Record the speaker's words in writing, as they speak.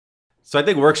So I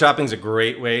think workshopping is a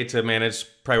great way to manage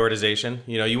prioritization.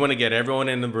 You know, you want to get everyone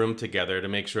in the room together to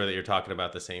make sure that you're talking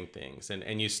about the same things.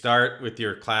 And you start with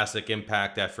your classic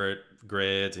impact effort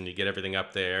grids and you get everything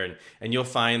up there and you'll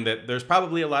find that there's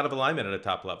probably a lot of alignment at a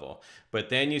top level. But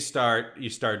then you start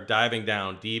diving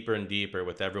down deeper and deeper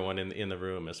with everyone in the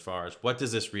room as far as what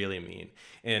does this really mean?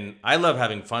 And I love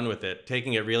having fun with it,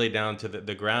 taking it really down to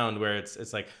the ground where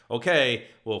it's like, okay,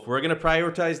 well, if we're going to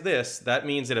prioritize this, that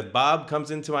means that if Bob comes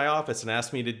into my office and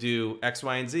asks me to do X,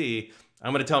 Y, and Z,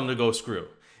 I'm going to tell him to go screw.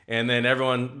 And then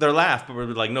everyone, they're laugh, but we're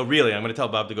like, no, really, I'm going to tell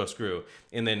Bob to go screw.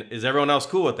 And then is everyone else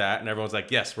cool with that? And everyone's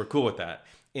like, yes, we're cool with that.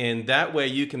 And that way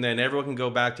you can then, everyone can go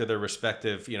back to their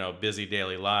respective, busy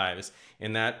daily lives.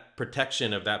 And that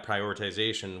protection of that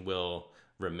prioritization will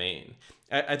remain.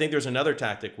 I think there's another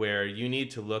tactic where you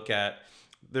need to look at,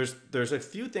 there's a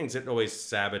few things that always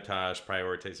sabotage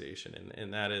prioritization,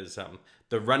 and that is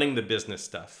the running the business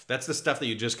stuff. That's the stuff that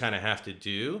you just kind of have to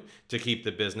do to keep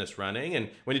the business running. And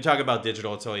when you talk about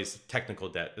digital, it's always technical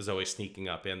debt is always sneaking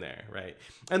up in there, right?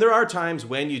 And there are times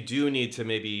when you do need to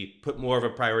maybe put more of a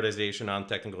prioritization on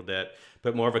technical debt,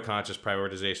 put more of a conscious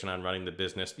prioritization on running the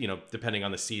business, depending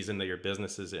on the season that your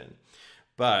business is in.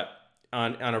 But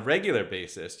on a regular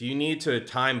basis, you need to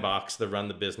time box the run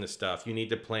the business stuff. You need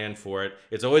to plan for it.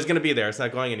 It's always going to be there. It's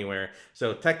not going anywhere.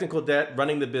 So technical debt,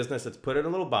 running the business, let's put it in a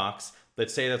little box.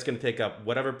 Let's say that's going to take up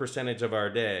whatever percentage of our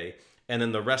day. And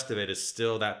then the rest of it is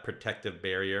still that protective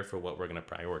barrier for what we're going to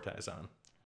prioritize on.